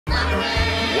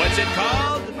What's it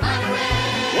called?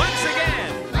 Once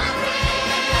again.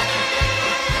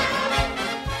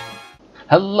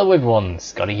 Hello everyone,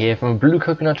 Scotty here from Blue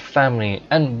Coconut Family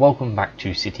and welcome back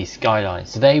to City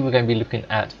Skylines. Today we're going to be looking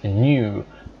at the new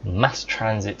Mass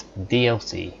Transit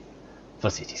DLC for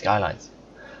City Skylines.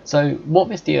 So what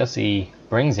this DLC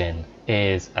brings in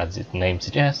is, as its name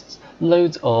suggests,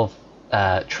 loads of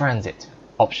transit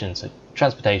options, so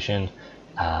transportation,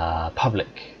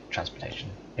 public transportation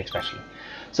especially.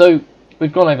 So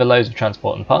we've gone over loads of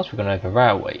transport in the past. We've gone over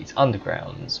railways,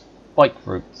 undergrounds, bike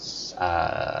routes,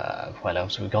 what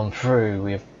else have we gone through?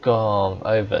 We've gone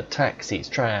over taxis,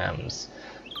 trams,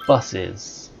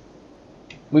 buses.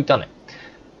 We've done it.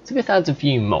 So this adds a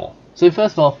few more. So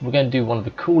first off, we're going to do one of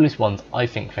the coolest ones I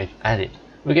think they've added.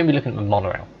 We're going to be looking at the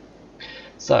monorail.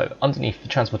 So underneath the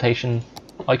transportation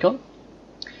icon,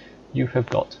 you have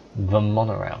got the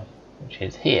monorail, which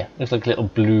is here. Looks like a little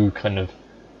blue kind of,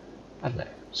 I don't know,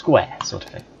 square sort of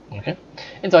thing. Okay.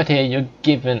 Inside here, you're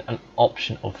given an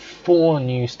option of 4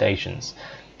 new stations.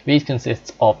 These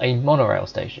consist of a monorail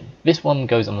station. This one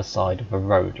goes on the side of a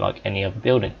road like any other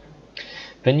building.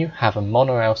 Then you have a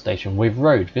monorail station with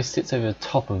road. This sits over the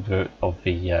top of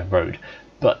the road,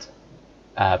 but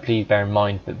please bear in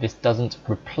mind that this doesn't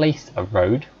replace a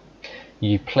road.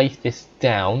 You place this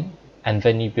down and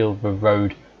then you build the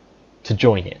road to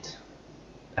join it.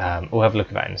 We'll have a look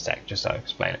at that in a sec, just so I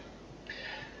explain it.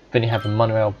 Then you have a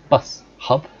monorail bus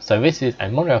hub. So this is a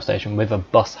monorail station with a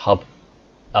bus hub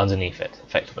underneath it,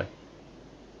 effectively.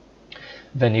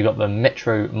 Then you've got the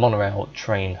metro monorail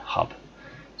train hub.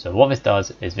 So what this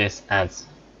does is this adds,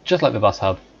 just like the bus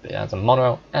hub, it adds a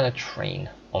monorail and a train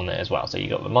on there as well. So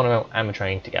you've got the monorail and the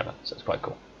train together, so it's quite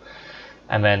cool.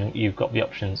 And then you've got the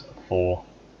options for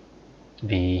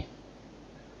the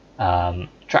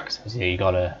tracks. So you've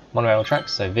got a monorail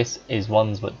tracks. So this is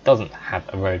ones that doesn't have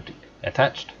a road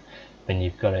attached. Then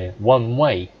you've got a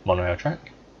one-way monorail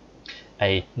track,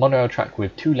 a monorail track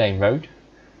with 2-lane road,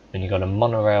 then you've got a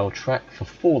monorail track for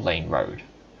 4-lane road.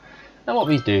 Now what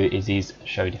these do is these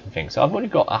show different things. So I've already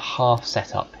got a half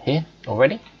set up here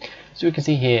already. So we can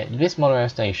see here, this monorail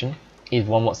station is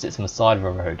one that sits on the side of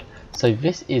a road. So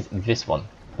this is this one,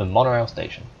 the monorail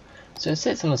station. So it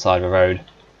sits on the side of a road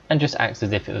and just acts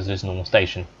as if it was just a normal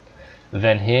station.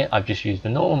 Then here I've just used the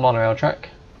normal monorail track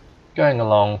going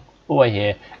along all the way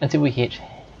here until we hit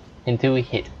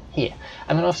here,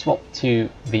 and then I've swapped to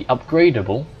the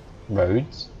upgradable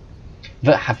roads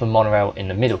that have a monorail in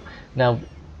the middle. Now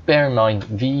bear in mind,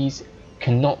 these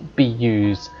cannot be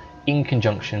used in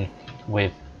conjunction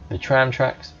with the tram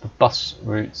tracks, the bus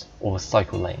routes or the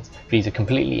cycle lanes. These are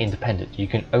completely independent. You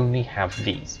can only have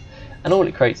these, and all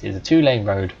it creates is a 2-lane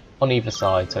road on either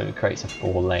side, so it creates a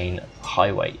 4-lane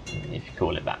highway, if you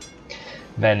call it that.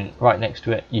 Then right next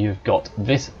to it you've got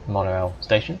this monorail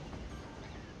station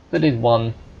that is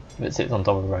one that sits on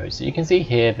top of the road. So you can see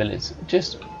here that it's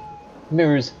just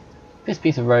mirrors this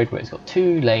piece of road where it's got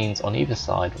 2 lanes on either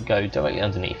side that go directly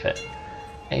underneath it.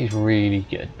 And it's really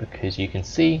good because you can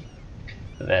see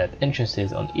that there are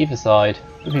entrances on either side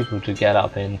for people to get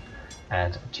up in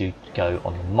and to go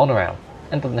on the monorail,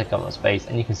 and doesn't take up much space,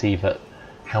 and you can see that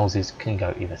houses can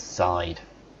go either side.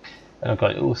 And I've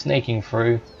got it all snaking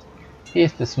through.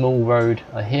 Here's the small road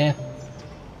here,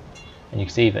 and you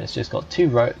can see that it's just got 2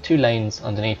 lanes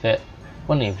underneath it,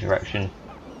 one in each direction,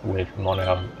 with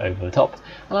monorail over the top.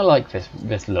 And I like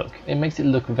this look. It makes it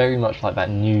look very much like that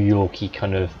New Yorky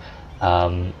kind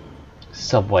of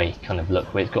subway kind of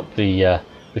look, where it's got the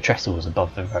trestles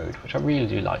above the road, which I really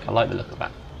do like. I like the look of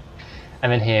that.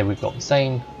 And then here we've got the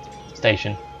same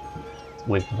station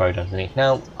with the road underneath.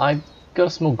 Now I've got a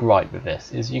small gripe with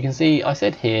this. As you can see, I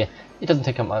said here it doesn't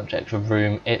take up much extra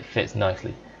room, it fits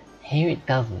nicely. Here it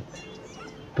doesn't,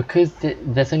 because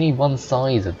there's only one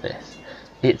size of this.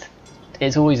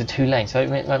 It's always a 2-lane, so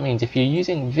that means if you're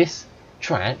using this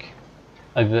track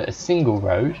over a single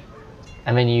road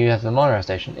and then you have the monorail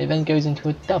station, it then goes into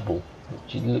a double,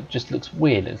 which just looks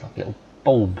weird. It's like a little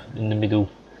bulb in the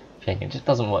middle thing. It just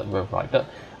doesn't work real right. But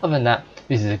other than that,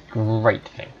 this is a great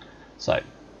thing. So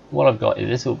what I've got is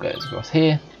this all goes across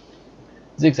here,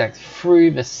 zigzags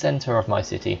through the centre of my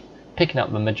city, picking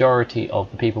up the majority of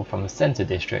the people from the centre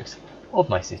districts of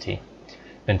my city,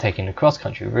 then taking the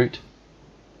cross-country route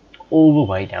all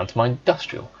the way down to my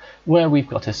industrial, where we've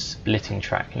got a splitting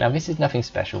track. Now this is nothing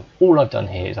special. All I've done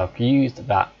here is I've used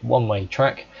that one-way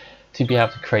track to be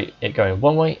able to create it going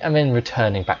one way and then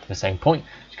returning back to the same point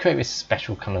to create this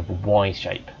special kind of Y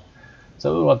shape.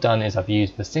 So all I've done is I've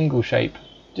used the single shape,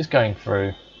 just going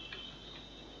through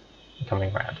and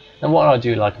coming around. Now what I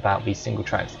do like about these single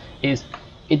tracks is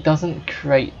it doesn't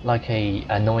create like a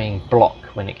annoying block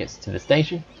when it gets to the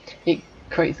station. It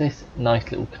creates this nice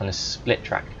little kind of split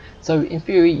track. So in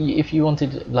theory, if you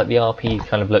wanted like the RP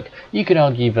kind of look, you could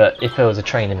argue that if there was a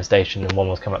train in the station and one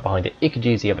was coming up behind it, it could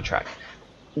use the other track.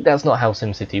 That's not how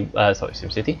City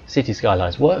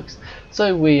Skylines works.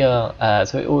 So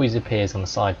so it always appears on the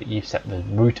side that you've set the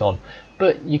route on,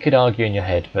 but you could argue in your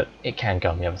head that it can go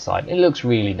on the other side. It looks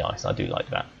really nice. I do like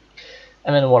that.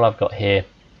 And then what I've got here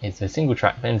is a single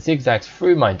track that zigzags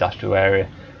through my industrial area,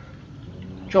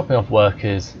 dropping off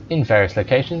workers in various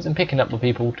locations and picking up the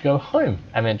people to go home,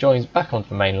 and then joins back onto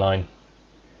the main line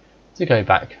to go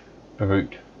back the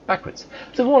route backwards.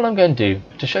 So what I'm going to do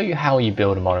to show you how you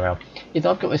build a monorail is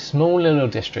I've got this small little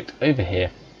district over here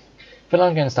that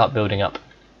I'm going to start building up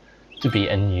to be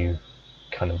a new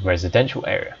kind of residential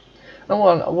area. And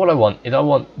what I want is I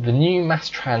want the new mass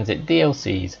transit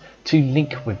DLCs to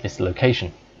link with this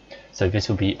location. So this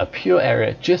will be a pure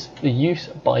area just for use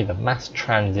by the mass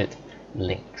transit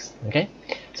links. Okay,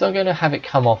 so I'm going to have it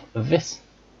come off this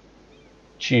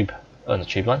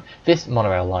this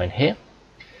monorail line here.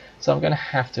 So I'm going to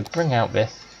have to bring out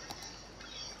this.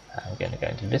 I'm going to go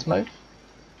into this mode.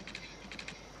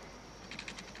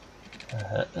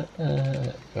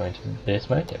 Go into this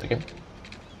mode. There we go.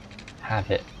 Have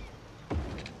it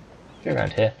go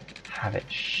around here. Have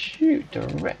it shoot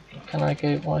directly. Can I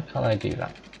go? Why can't I do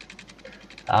that?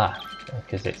 Ah,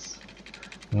 because it's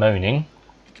moaning.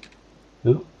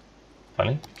 Ooh,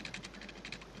 funny.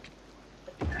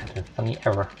 Had a funny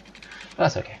error.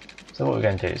 That's okay. So what we're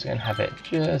going to do is we're going to have it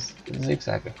just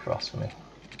zigzag across for me.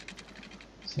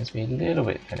 Seems to be a little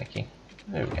bit finicky.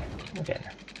 There we go. We're getting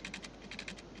there.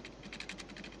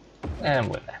 And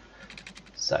we're there.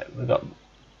 So we've got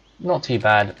not too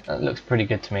bad. That looks pretty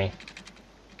good to me.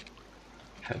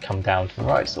 Have it come down to the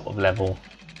right sort of level,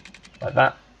 like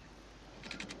that.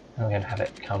 And we're going to have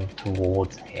it come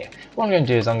towards here. What I'm going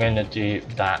to do is I'm going to do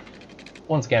that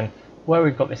once again. Where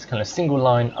we've got this kind of single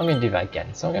line, I'm going to do that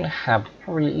again. So I'm going to have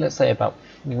probably, let's say, about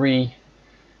 3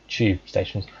 tube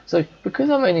stations. So because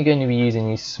I'm only going to be using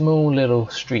these small little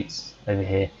streets over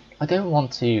here, I don't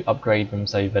want to upgrade them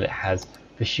so that it has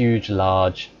the huge,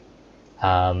 large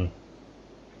ones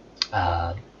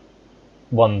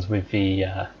with the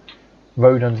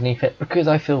road underneath it, because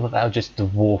I feel that that'll just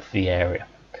dwarf the area.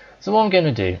 So what I'm going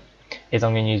to do is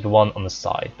I'm going to use the one on the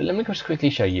side. But let me just quickly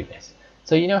show you this.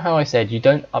 So you know how I said you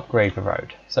don't upgrade the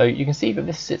road. So you can see that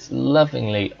this sits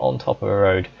lovingly on top of a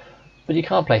road, but you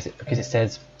can't place it because it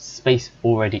says space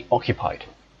already occupied.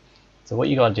 So what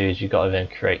you got to do is you got to then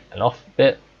create an off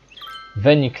bit,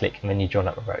 then you click and then you join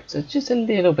up the road. So it's just a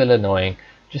little bit annoying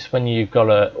just when you've got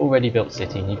a already built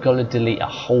city and you've got to delete a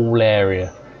whole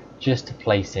area just to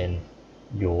place in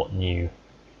your new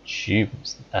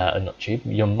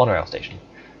your monorail station.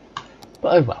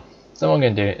 But oh well. So what I'm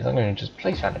going to do is I'm going to just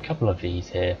place down a couple of these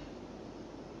here.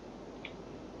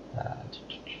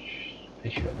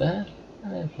 Place you up there,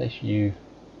 and then place you,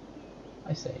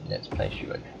 I say let's place you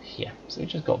over here. So we've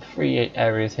just got 3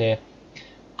 areas here.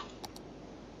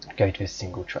 Go to a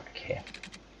single track here.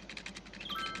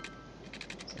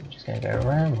 So I'm just going to go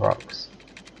around rocks.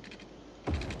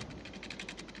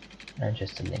 And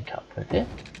just to link up with it.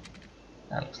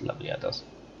 That looks lovely, that does.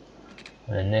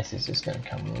 And then this is just going to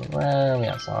come around the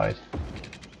outside,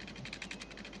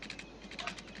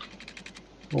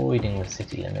 avoiding the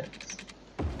city limits.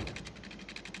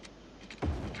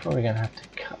 Probably going to have to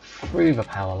cut through the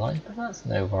power line, but that's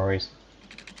no worries.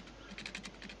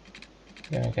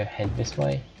 I'm going to go head this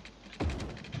way,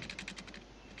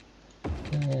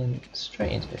 and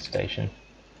straight into this station.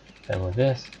 Then with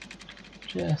this,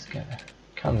 just going to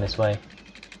come this way.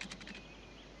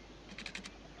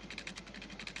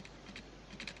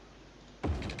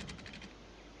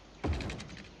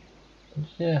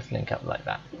 Just link up like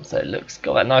that, so it looks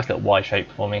got that nice little Y shape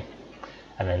for me.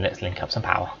 And then let's link up some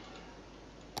power.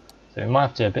 So we might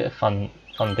have to do a bit of fun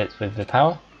bits with the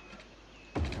power.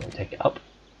 We'll take it up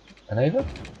and over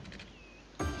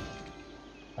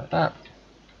like that.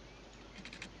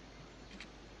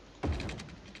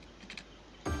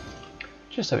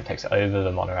 Just so it takes it over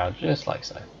the monorail, just like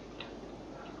so.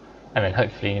 And then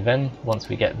hopefully, then once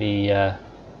we get the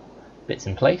bits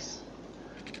in place,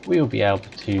 we will be able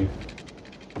to.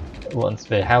 Once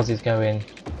the houses go in,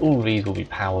 all of these will be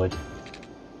powered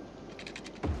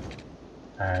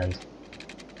and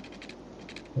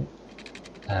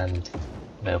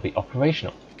they'll be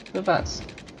operational. But that's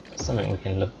something we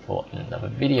can look for in another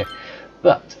video.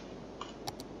 But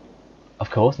of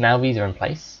course, now these are in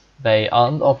place, they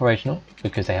aren't operational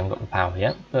because they haven't got the power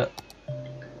yet, but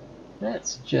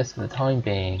let's just for the time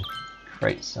being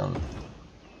create some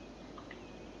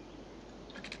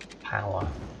power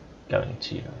going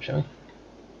to, shall we?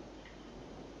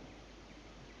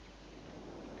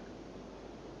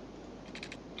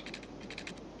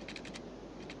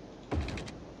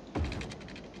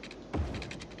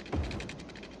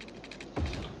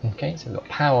 Okay, so we've got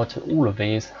power to all of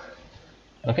these.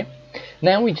 Okay,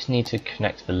 now we just need to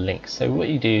connect the links. So what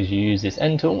you do is you use this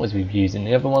end tool, as we've used in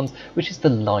the other ones, which is the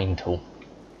line tool.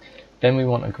 Then we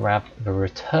want to grab the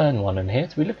return one in here.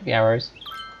 So we look at the arrows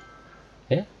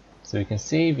here, so we can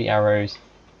see the arrows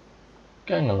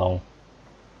going along,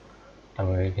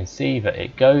 and we can see that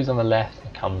it goes on the left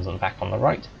and comes on back on the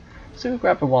right. So we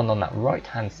grab the one on that right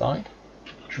hand side,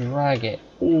 drag it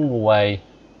all the way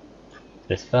to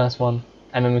this first one,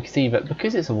 and then we can see that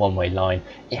because it's a one-way line,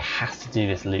 it has to do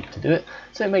this loop to do it,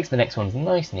 so it makes the next ones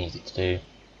nice and easy to do.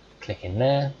 Click in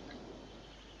there,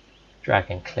 drag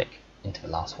and click into the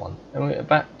last one, and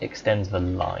that extends the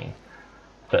line.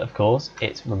 But of course,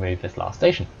 it's removed this last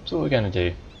station. So what we're going to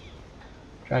do,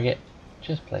 drag it,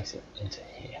 just place it into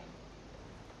here,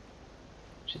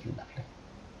 which is lovely.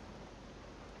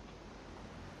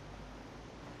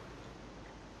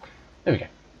 There we go.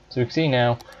 So we can see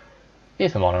now,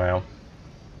 here's the monorail,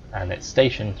 and it's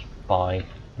stationed by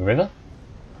the river,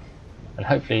 and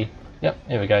hopefully, yep,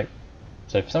 here we go.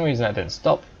 So for some reason that didn't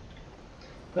stop,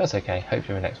 but that's okay,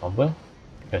 hopefully the next one will.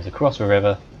 Goes across the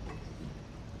river,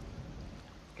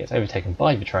 gets overtaken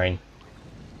by the train,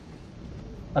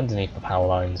 underneath the power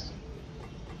lines,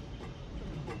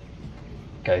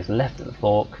 goes left at the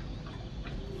fork,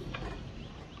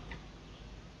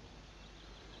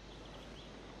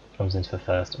 comes into the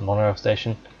first monorail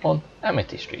station on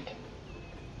Amity Street.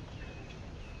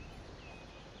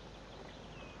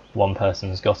 One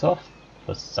person's got off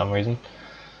for some reason,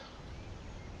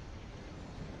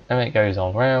 and it goes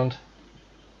on round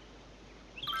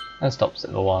and stops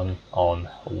at the one on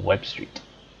Webb Street.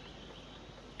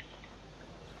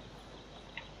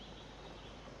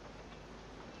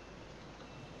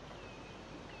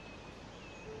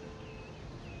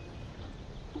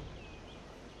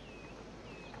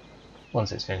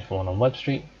 Once it's finished the one on Webb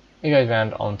Street, it goes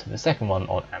round onto the second one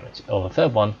on Amity, or the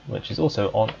third one, which is also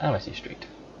on Amity Street.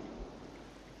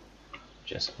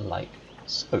 Just like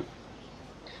so.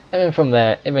 And then from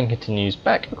there, it then continues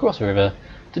back across the river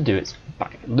to do its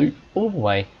back loop all the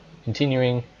way,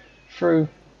 continuing through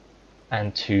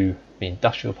and to the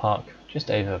industrial park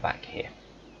just over back here.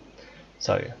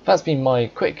 So that's been my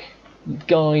quick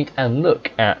guide and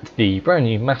look at the brand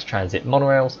new mass transit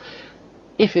monorails.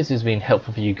 If this has been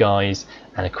helpful for you guys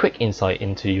and a quick insight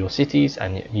into your cities,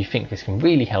 and you think this can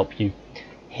really help you,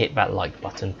 hit that like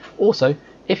button. Also,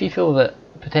 if you feel that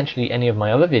potentially any of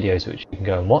my other videos which you can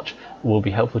go and watch will be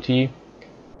helpful to you,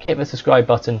 hit the subscribe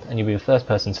button and you'll be the first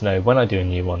person to know when I do a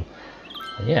new one.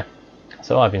 And yeah,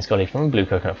 so I've been Scotty from the Blue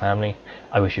Coconut family.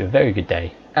 I wish you a very good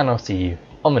day, and I'll see you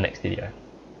on the next video.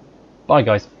 Bye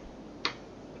guys.